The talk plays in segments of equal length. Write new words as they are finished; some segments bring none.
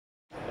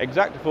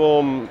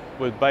Exactaform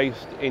was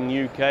based in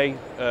UK,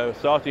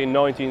 started in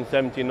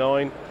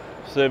 1979,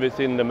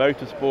 servicing the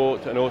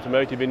motorsport and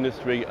automotive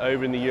industry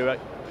over in the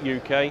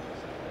UK.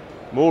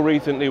 More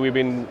recently, we've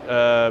been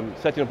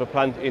setting up a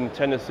plant in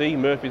Tennessee,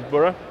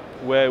 Murfreesboro,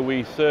 where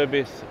we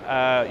service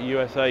our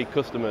USA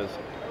customers.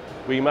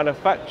 We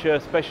manufacture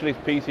specialist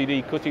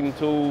PCD cutting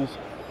tools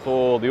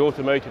for the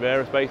automotive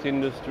aerospace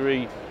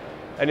industry,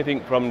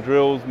 anything from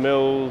drills,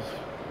 mills,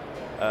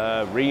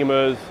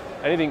 reamers,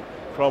 anything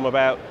from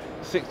about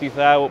 60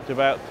 thou up to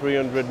about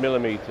 300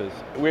 millimeters.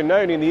 We're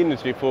known in the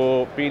industry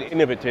for being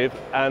innovative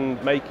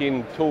and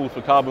making tools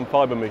for carbon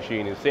fibre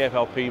machining,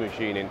 CFLP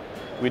machining.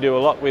 We do a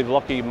lot with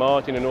Lockheed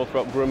Martin and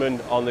Northrop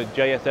Grumman on the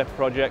JSF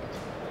project.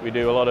 We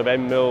do a lot of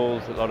end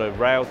mills, a lot of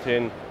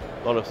routing,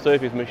 a lot of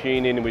surface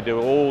machining, and we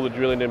do all the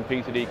drilling and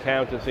PCD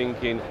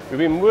countersinking. We've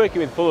been working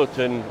with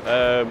Fullerton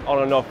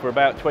on and off for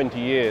about 20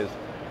 years.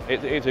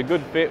 It's a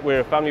good fit.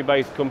 We're a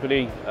family-based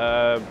company,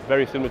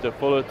 very similar to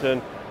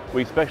Fullerton.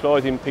 We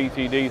specialise in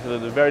PCD, so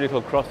there's very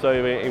little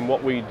crossover in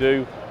what we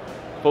do.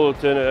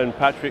 Fullerton and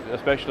Patrick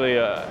especially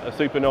are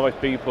super nice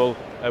people,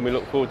 and we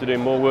look forward to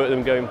doing more work with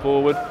them going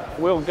forward.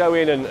 We'll go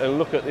in and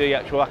look at the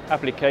actual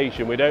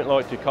application. We don't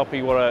like to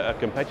copy what our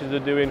competitors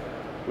are doing.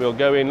 We'll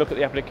go in, look at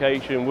the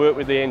application, work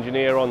with the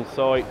engineer on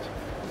site,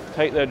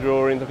 take their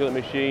drawings, look at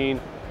the machine,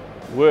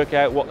 work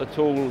out what the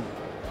tool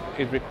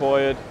is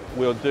required.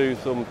 We'll do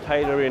some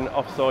tailoring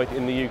off-site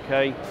in the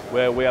UK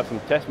where we have some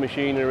test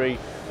machinery,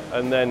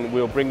 and then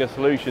we'll bring the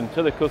solution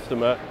to the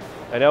customer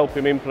and help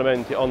him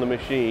implement it on the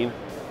machine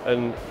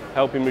and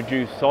help him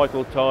reduce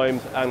cycle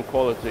times and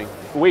quality.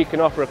 We can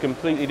offer a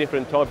completely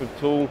different type of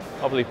tool.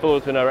 Obviously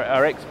Fullerton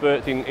are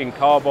experts in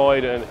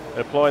carbide and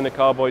applying the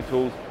carbide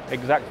tools.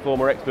 Exactaform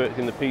are experts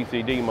in the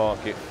PCD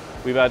market.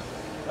 We've had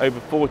over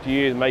 40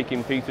 years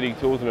making PCD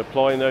tools and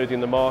applying those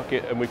in the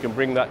market, and we can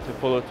bring that to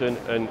Fullerton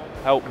and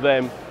help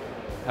them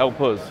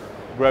help us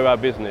grow our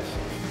business.